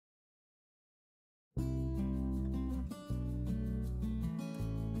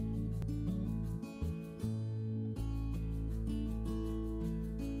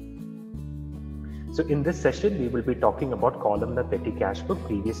So in this session, we will be talking about columnar petty cash book.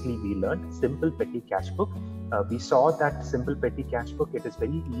 Previously, we learned simple petty cash book. We saw that simple petty cash book, it is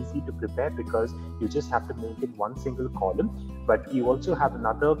very easy to prepare because you just have to make it one single column. But you also have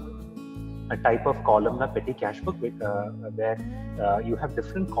another type of columnar petty cash book where you have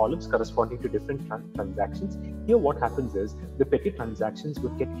different columns corresponding to different transactions. Here what happens is the petty transactions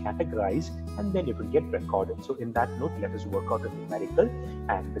would get categorized and then it would get recorded. So in that note, let us work out a numerical,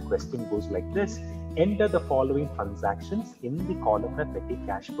 and the question goes like this. Enter the following transactions in the columnar petty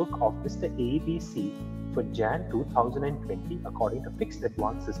cash book of Mr. ABC for Jan 2020 according to fixed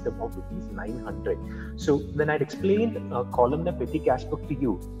advance system of ₹900. So when I explained columnar petty cash book to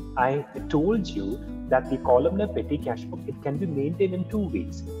you, I told you that the columnar petty cash book, it can be maintained in two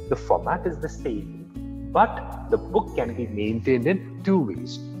ways. The format is the same, but the book can be maintained in two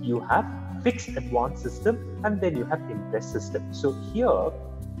ways. You have fixed advance system and then you have interest system. So here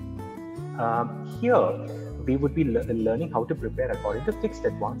we would be learning how to prepare according to fixed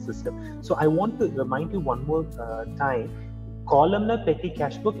advance system. So I want to remind you one more time, columnar petty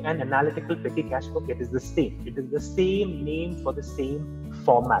cash book and analytical petty cash book, it is the same. It is the same name for the same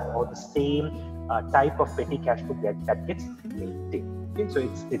format or the same type of petty cash book that gets maintained. Okay, so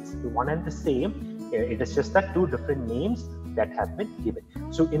it's one and the same. It is just that two different names that have been given.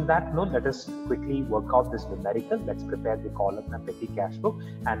 So in that note, let us quickly work out this numerical. Let's prepare the columnar petty cash book,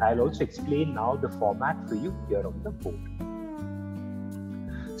 and I'll also explain now the format for you here on the board.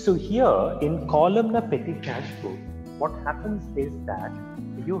 So here in columnar petty cash book, what happens is that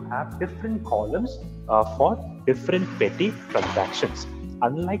you have different columns for different petty transactions.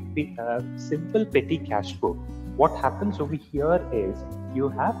 Unlike the simple petty cash book, what happens over here is you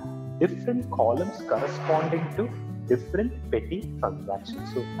have different columns corresponding to different petty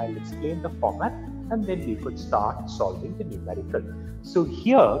transactions. So I'll explain the format and then we could start solving the numerical. So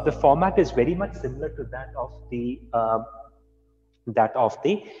here the format is very much similar to that of the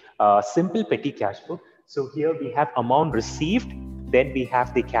simple petty cash book. So here we have amount received, then we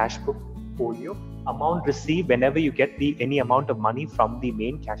have the cash book folio. Amount received, whenever you get any amount of money from the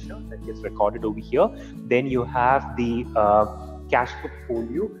main cashier, that gets recorded over here. Then you have the cash book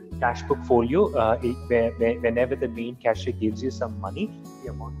folio. Cash book folio, whenever the main cashier gives you some money, the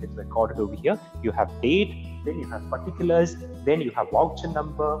amount gets recorded over here. You have date, then you have particulars, then you have voucher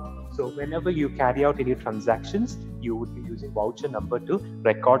number. So whenever you carry out any transactions, you would be using voucher number to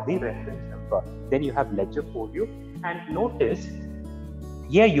record the reference number. Then you have ledger folio, and notice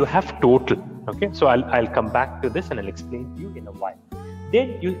here you have total. Okay, so I'll come back to this and I'll explain to you in a while.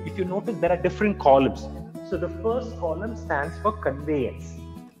 Then if you notice, there are different columns. So the first column stands for conveyance.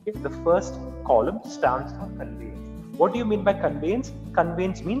 Okay, the first column stands for conveyance. What do you mean by conveyance?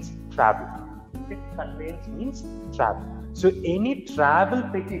 Conveyance means travel. Okay, conveyance means travel. So any travel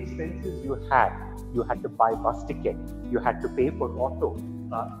petty expenses you had to buy bus ticket, you had to pay for auto,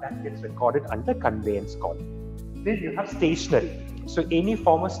 that gets recorded under conveyance column. Then you have stationery. So any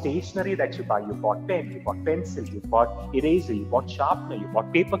form of stationery that you buy, you bought pen, you bought pencil, you bought eraser, you bought sharpener, you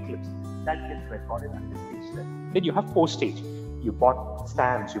bought paper clips, that gets recorded under stationery. Then you have postage. You bought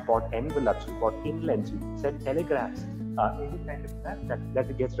stamps, you bought envelopes, you bought inlets, you sent telegrams, any kind of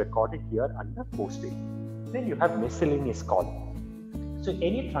that gets recorded here under postage. Then you have miscellaneous column. So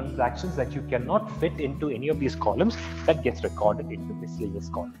any transactions that you cannot fit into any of these columns, that gets recorded into miscellaneous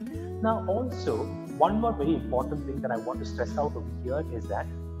column. Now also, one more very important thing that I want to stress out over here is that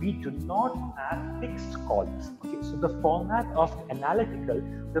we do not have fixed columns. Okay, so the format of analytical,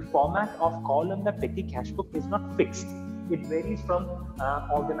 the format of columnar petty cash book is not fixed. It varies from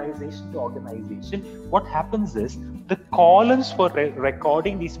organization to organization. What happens is the columns for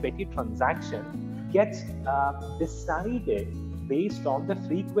recording these petty transactions gets decided based on the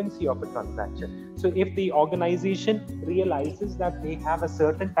frequency of a transaction. So if the organization realizes that they have a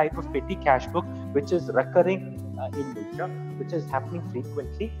certain type of petty cash book which is recurring in nature, which is happening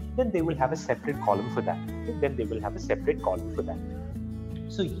frequently, then they will have a separate column for that. Okay?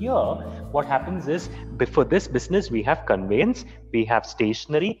 So here, what happens is, before this business, we have conveyance, we have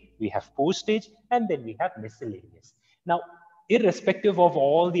stationery, we have postage, and then we have miscellaneous. Now, irrespective of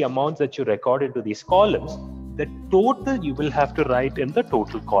all the amounts that you record into these columns, the total you will have to write in the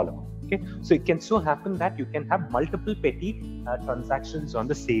total column. Okay, so it can so happen that you can have multiple petty transactions on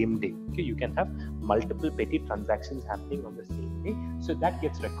the same day. Okay, you can have multiple petty transactions happening on the same day. So that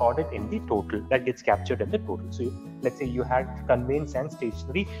gets recorded in the total, that gets captured in the total. So let's say you had conveyance and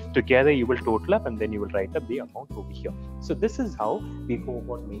stationery together, you will total up and then you will write up the amount over here. So this is how we go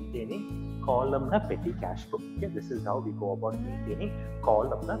about maintaining columnar petty cash book. Okay, this is how we go about maintaining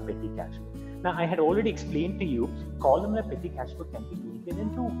columnar petty cash book. Now, I had already explained to you, columnar petty cash book can be maintained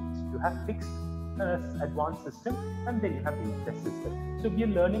in two ways. You have fixed advance system, and then you have the interest system. So we are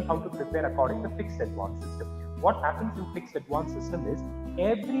learning how to prepare according to fixed advance system. What happens in fixed advance system is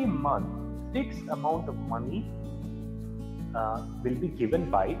every month fixed amount of money will be given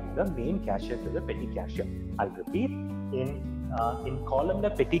by the main cashier to the petty cashier. I'll repeat, in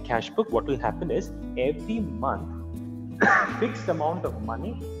Columnar Petty Cash book, what will happen is every month fixed amount of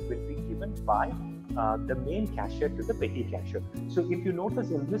money will be given by the main cashier to the petty cashier. So if you notice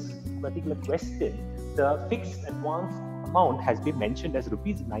in this particular question, the fixed advance amount has been mentioned as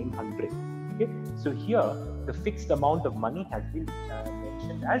rupees 900. Okay, so here the fixed amount of money has been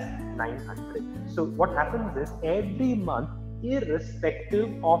mentioned as 900. So what happens is every month,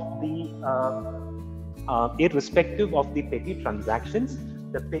 irrespective of the petty transactions,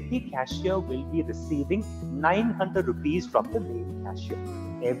 the petty cashier will be receiving 900 rupees from the main cashier.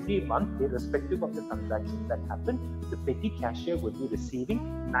 Every month, irrespective of the transactions that happen, the petty cashier will be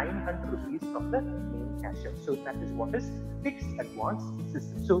receiving 900 rupees from the main cashier. So that is what is fixed advance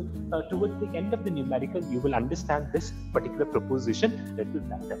system. So towards the end of the numerical, you will understand this particular proposition a little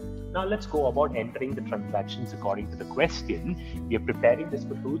better. Now let's go about entering the transactions according to the question. We are preparing this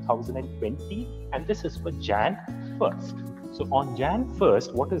for 2020, and this is for Jan 1st. So on Jan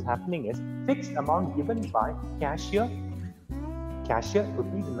 1st, what is happening is fixed amount given by cashier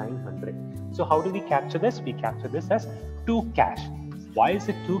rupees 900. So how do we capture this? We capture this as 2 cash. Why is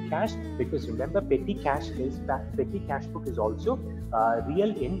it 2 cash? Because remember, petty cash book is also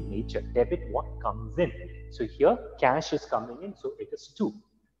real in nature. Debit what comes in. So here cash is coming in, so it is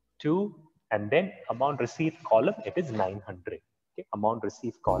 2, and then amount received column, it is 900. Okay, amount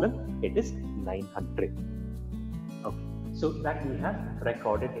received column, it is 900. Okay, so that we have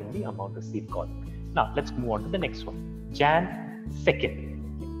recorded in the amount received column. Now let's move on to the next one. Jan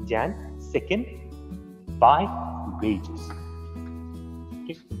 2nd. Jan 2nd, by wages.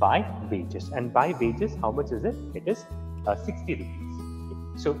 Okay, by wages. And by wages, how much is it? It is 60 rupees.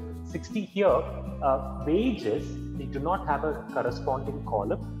 Okay. So 60 here, wages, we do not have a corresponding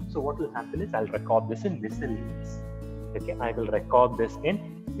column. So what will happen is I'll record this in miscellaneous. Okay, I will record this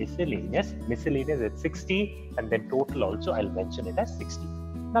in miscellaneous. Miscellaneous at 60, and then total also I'll mention it as 60.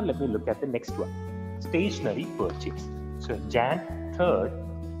 Now let me look at the next one. Stationery purchase. So Jan 3rd,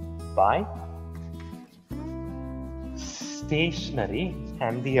 by stationery,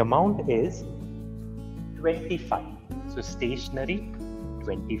 and the amount is 25. So stationery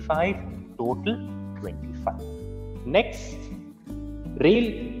 25, total 25. Next,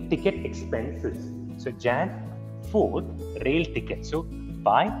 rail ticket expenses. So Jan 4th, rail ticket. So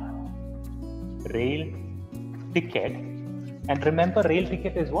by rail ticket, and remember, rail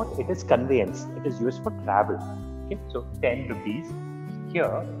ticket is what? It is conveyance. It is used for travel. Okay, so 10 rupees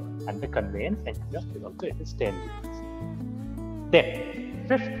here and the conveyance, and here also it is 10 rupees. Then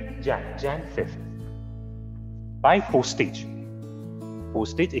 5th Jan 5th, by postage.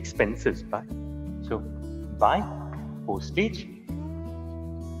 Postage expenses by. So by postage,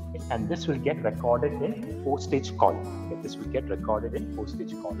 and this will get recorded in postage column. Okay, this will get recorded in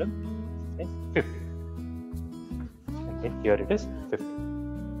postage column, and 50. And then here it is 50.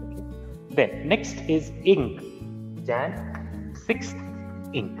 Okay. Then next is ink. Jan 6th,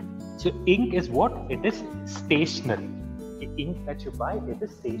 ink. So ink is what? It is stationery. The ink that you buy, it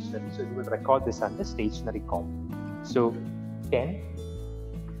is stationery. So you will record this under stationery column. So 10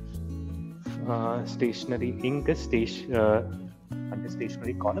 stationery, ink is under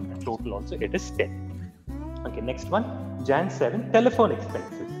stationery column, and total also it is 10. Okay, next one, Jan 7, telephone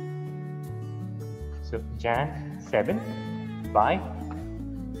expenses. So Jan 7, by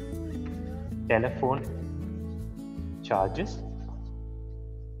telephone charges,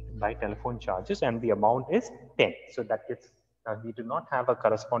 and the amount is 10. So that gets, we do not have a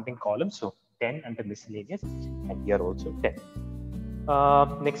corresponding column, so 10 under miscellaneous, and here also 10.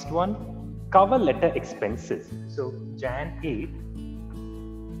 Next one, cover letter expenses. So Jan 8,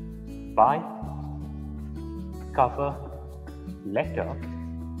 by cover letter,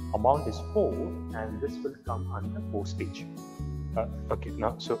 amount is 4, and this will come under postage. Okay,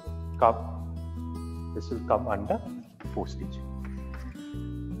 now so this will come under postage.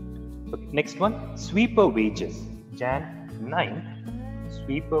 Okay, next one, sweeper wages. Jan 9,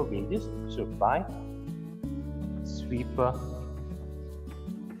 sweeper wages. So by sweeper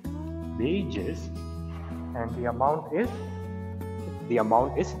wages, and the amount is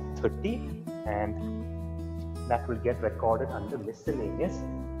 30, and that will get recorded under miscellaneous,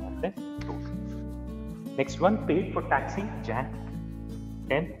 and then total. Next one, paid for taxi. Jan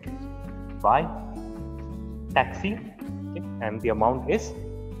 10, by taxi, okay, and the amount is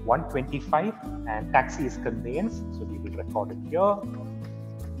 125, and taxi is conveyance, so we will record it here.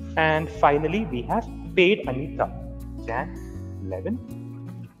 And finally, we have paid Anita. Jan 11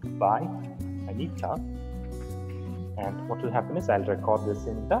 by Anita. And what will happen is I'll record this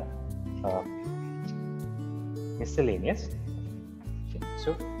in the miscellaneous. Okay,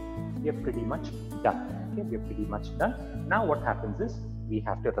 so we are pretty much done. Okay, we are pretty much done. Now what happens is we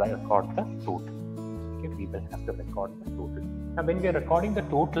have to record the total. Okay, we will have to record the total. Now when we are recording the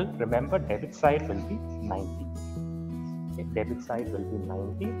total, remember debit side will be 90. Okay, debit side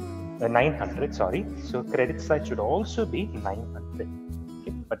will be 900, sorry. So credit side should also be 900.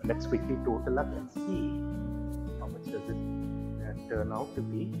 Okay, but let's quickly total up and see how much does it turn out to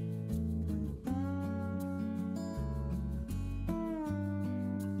be.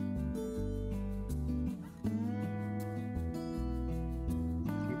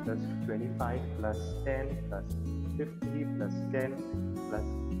 Plus 25 plus 10 plus 50 plus 10 plus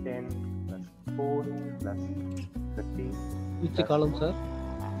 10 plus 4 plus 30. Which column, sir?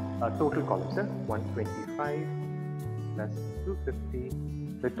 Total column, sir. 125 plus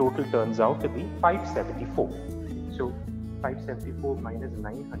 250. The total turns out to be 574. So 574 minus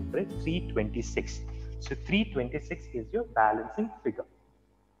 900, 326. So 326 is your balancing figure.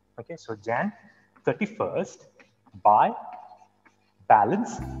 Okay, so Jan 31st by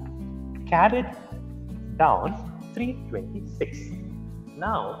balance carried down 326.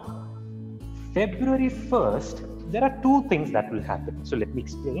 Now, February 1st, there are two things that will happen. So let me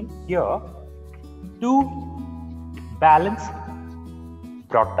explain here. To balance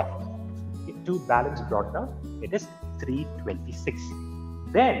brought down. Okay, to balance brought down, it is 326.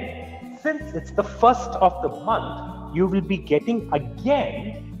 Then, since it's the first of the month, you will be getting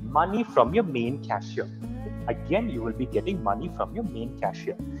again money from your main cashier. Again, you will be getting money from your main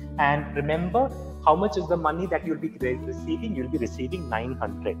cashier. And remember, how much is the money that you'll be receiving? You'll be receiving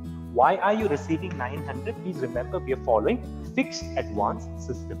 900. Why are you receiving 900? Please remember, we are following fixed advance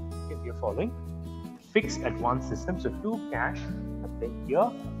system. Okay, we are following fixed advance system. So 2 cash and then here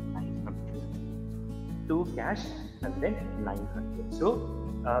 900. 2 cash and then 900. So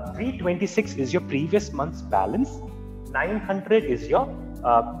 326 is your previous month's balance. 900 is your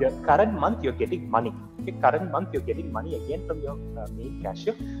the current month you're getting money. Okay, current month you're getting money again from your main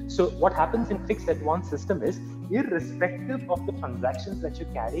cashier. So what happens in fixed advance system is, irrespective of the transactions that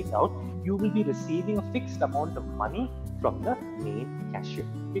you're carrying out, you will be receiving a fixed amount of money from the main cashier.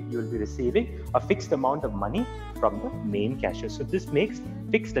 Okay, you will be receiving a fixed amount of money from the main cashier. So this makes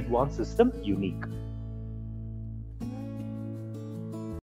fixed advance system unique.